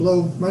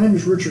Hello, my name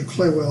is Richard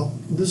Claywell.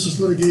 This is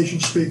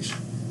Litigation Speaks. I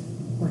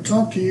want to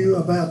talk to you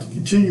about the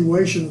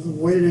continuation of the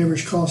weighted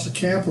average cost of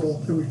capital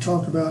that we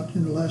talked about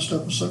in the last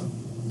episode.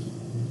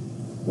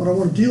 What I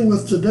want to deal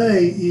with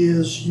today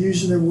is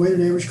using the weighted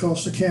average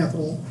cost of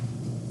capital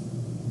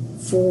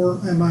for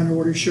a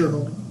minority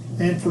shareholder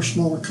and for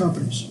smaller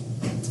companies.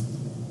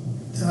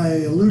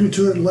 I alluded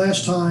to it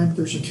last time.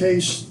 There's a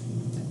case,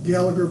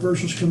 Gallagher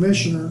versus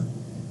Commissioner,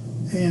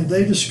 and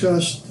they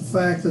discussed the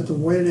fact that the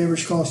weighted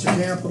average cost of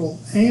capital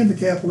and the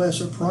capital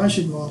asset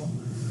pricing model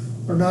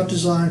are not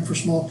designed for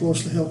small,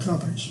 closely held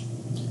companies.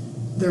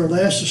 Their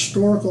last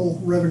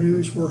historical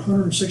revenues were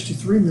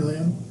 $163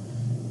 million.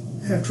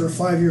 After a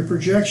 5-year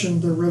projection,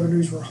 their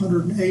revenues were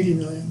 $180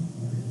 million.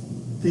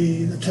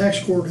 The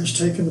tax court has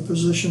taken the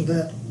position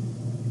that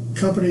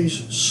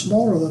companies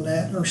smaller than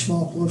that are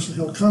small, closely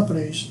held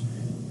companies,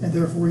 and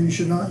therefore you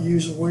should not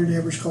use a weighted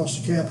average cost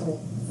of capital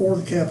or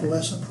the capital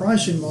asset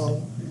pricing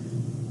model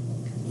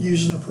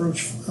using an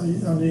approach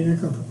on the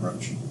income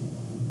approach.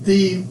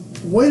 The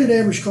weighted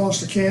average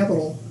cost of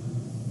capital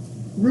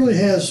really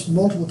has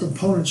multiple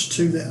components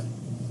to that.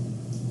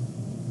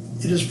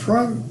 It is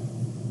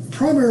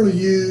primarily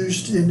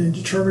used in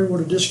determining what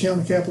a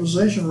discounted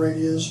capitalization rate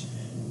is,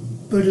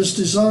 but it's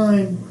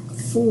designed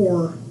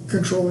for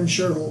controlling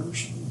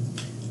shareholders.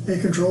 A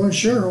controlling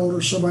shareholder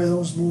is somebody that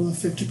owns more than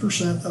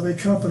 50% of a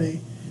company,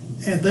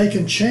 and they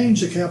can change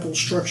the capital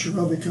structure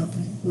of a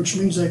company, which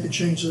means they can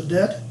change the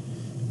debt,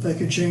 they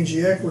can change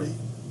the equity.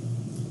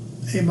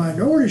 A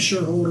minority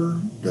shareholder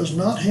does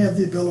not have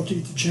the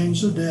ability to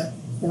change the debt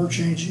or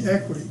change the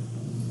equity.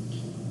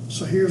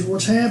 So here's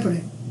what's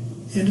happening.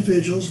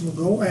 Individuals will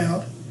go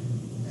out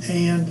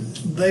and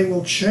they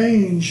will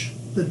change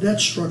the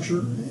debt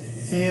structure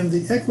and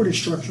the equity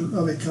structure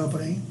of a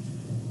company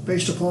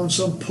based upon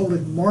some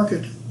public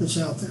market that's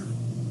out there.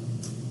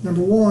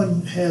 Number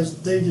one, has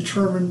they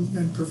determined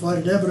and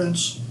provided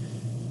evidence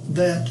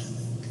that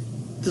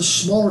this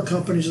smaller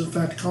company is in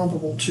fact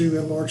comparable to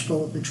a large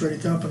publicly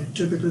traded company?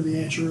 Typically the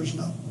answer is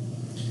no.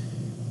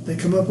 They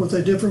come up with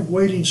a different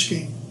weighting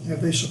scheme.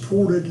 Have they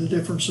supported the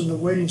difference in the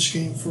weighting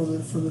scheme for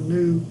the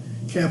new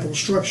capital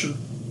structure?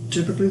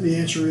 Typically the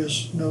answer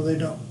is no, they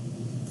don't.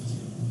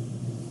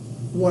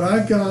 What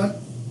I've got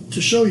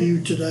to show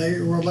you today,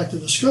 or I'd like to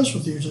discuss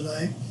with you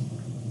today,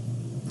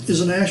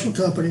 is an actual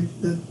company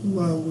that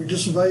we did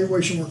some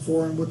valuation work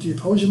for, and what the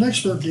opposing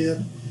expert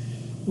did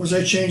was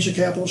they changed the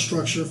capital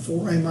structure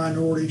for a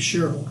minority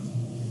shareholder.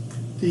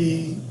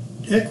 The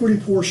equity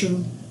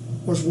portion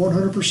was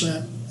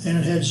 100% and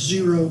it had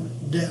zero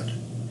debt.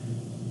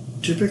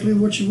 Typically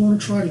what you want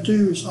to try to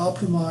do is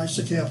optimize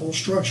the capital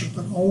structure,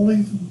 but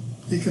only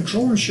the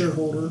controlling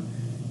shareholder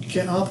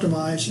can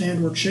optimize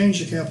and or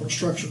change the capital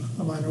structure.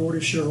 A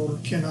minority shareholder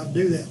cannot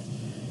do that.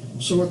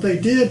 So what they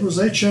did was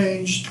they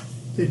changed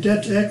the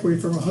debt to equity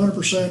from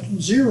 100% and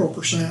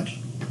 0%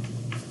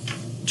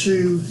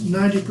 to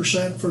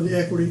 90% for the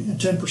equity and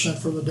 10%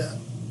 for the debt.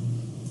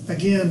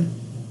 Again,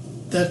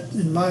 that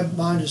in my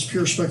mind is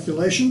pure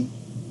speculation,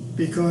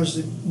 because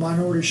the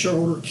minority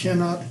shareholder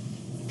cannot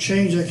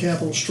change that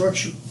capital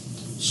structure.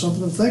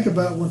 Something to think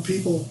about when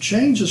people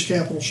change this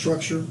capital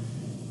structure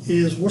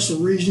is what's the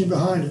reasoning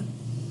behind it.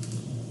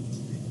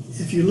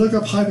 If you look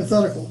up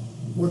hypothetical,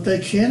 what they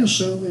can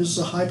assume is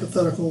a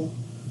hypothetical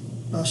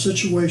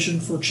situation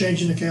for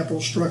changing the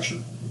capital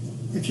structure.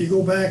 If you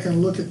go back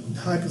and look at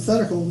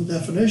hypothetical, the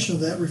definition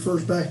of that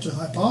refers back to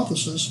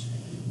hypothesis.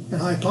 And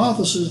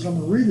hypothesis, I'm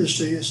going to read this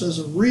to you, it says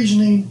a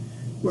reasoning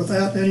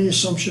without any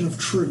assumption of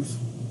truth.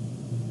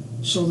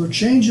 So they're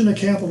changing the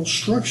capital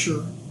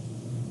structure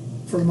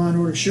for the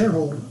minority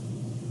shareholder.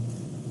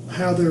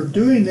 How they're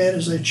doing that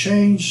is they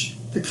change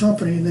the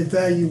company and they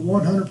value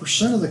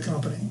 100% of the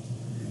company.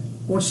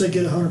 Once they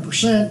get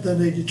 100%, then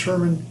they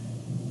determine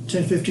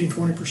 10, 15,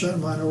 20%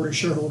 minority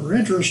shareholder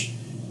interest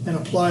and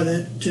apply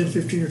that 10,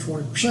 15, or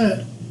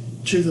 20%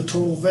 to the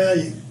total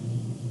value.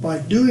 By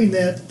doing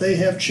that, they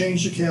have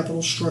changed the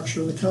capital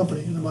structure of the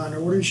company, and the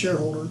minority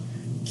shareholder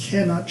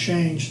cannot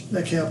change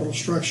that capital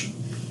structure.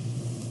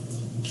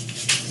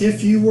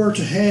 If you were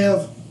to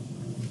have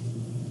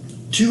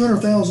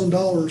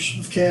 $200,000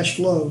 of cash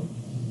flow,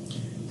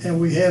 and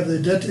we have the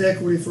debt to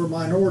equity for a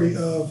minority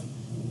of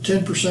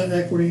 10%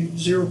 equity,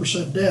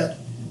 0% debt,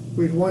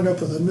 we'd wind up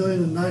with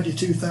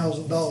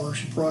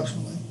 $1,092,000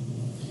 approximately.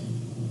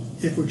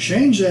 If we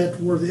change that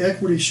where the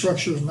equity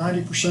structure is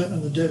 90%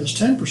 and the debt is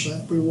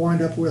 10%, we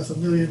wind up with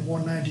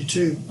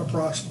 $1,192,000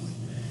 approximately.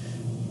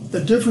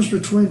 The difference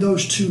between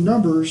those two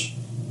numbers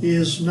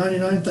is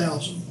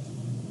 $99,000.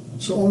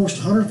 So almost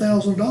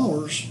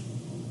 $100,000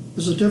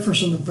 is the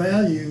difference in the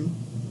value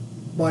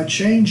by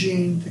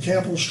changing the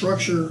capital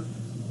structure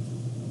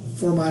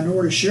for a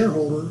minority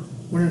shareholder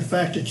when in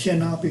fact it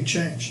cannot be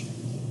changed.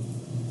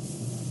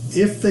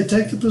 If they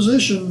take the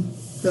position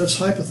that it's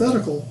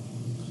hypothetical,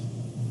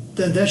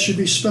 then that should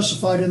be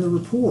specified in the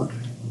report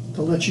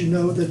to let you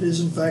know that it is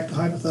in fact a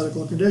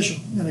hypothetical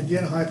condition. And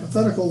again, a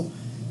hypothetical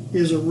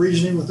is a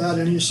reasoning without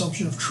any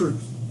assumption of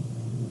truth.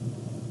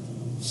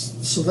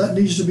 So that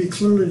needs to be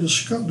clearly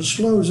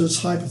disclosed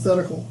as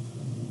hypothetical.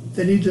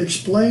 They need to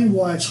explain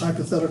why it's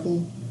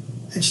hypothetical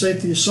and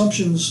state the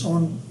assumptions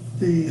on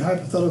the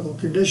hypothetical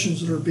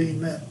conditions that are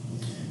being met.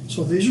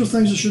 So these are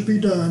things that should be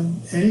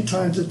done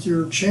anytime that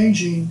you're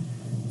changing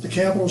the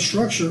capital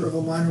structure of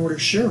a minority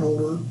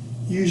shareholder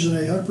using a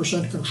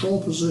 100%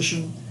 control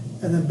position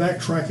and then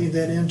backtracking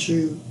that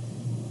into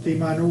the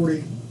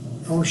minority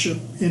ownership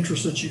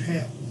interest that you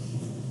have.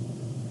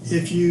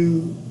 If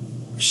you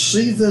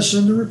see this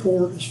in the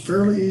report, it's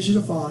fairly easy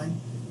to find.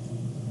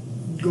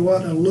 Go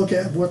out and look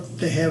at what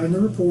they have in the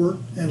report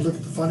and look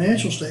at the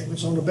financial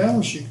statements on the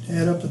balance sheet.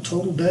 Add up the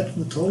total debt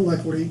and the total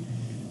equity,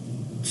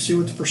 see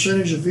what the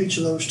percentage of each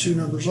of those two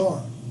numbers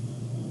are.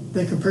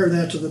 Then compare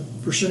that to the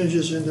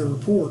percentages in their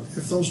report.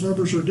 If those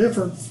numbers are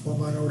different for a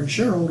minority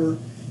shareholder,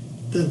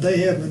 then they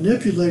have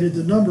manipulated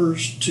the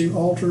numbers to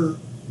alter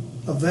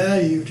a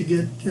value to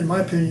get, in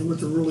my opinion, what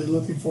they're really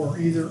looking for,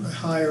 either a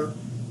higher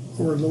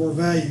or a lower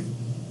value.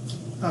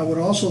 I would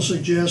also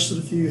suggest that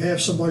if you have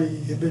somebody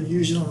you've been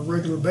using on a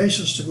regular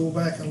basis to go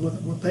back and look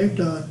at what they've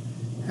done,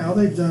 how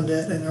they've done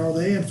that, and are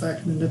they in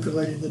fact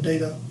manipulating the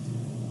data?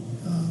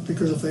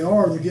 Because if they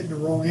are, they're getting the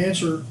wrong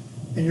answer,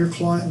 and your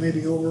client may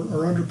be over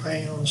or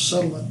underpaying on a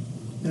settlement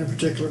in a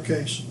particular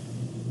case.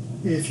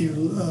 If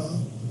you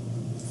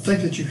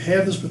think that you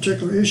have this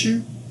particular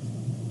issue,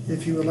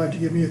 if you would like to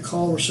give me a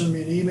call or send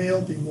me an email,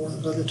 I'd be more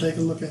than glad to take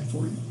a look at it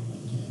for you.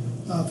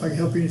 If I can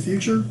help you in the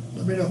future,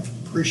 let me know.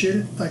 Appreciate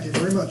it. Thank you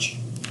very much.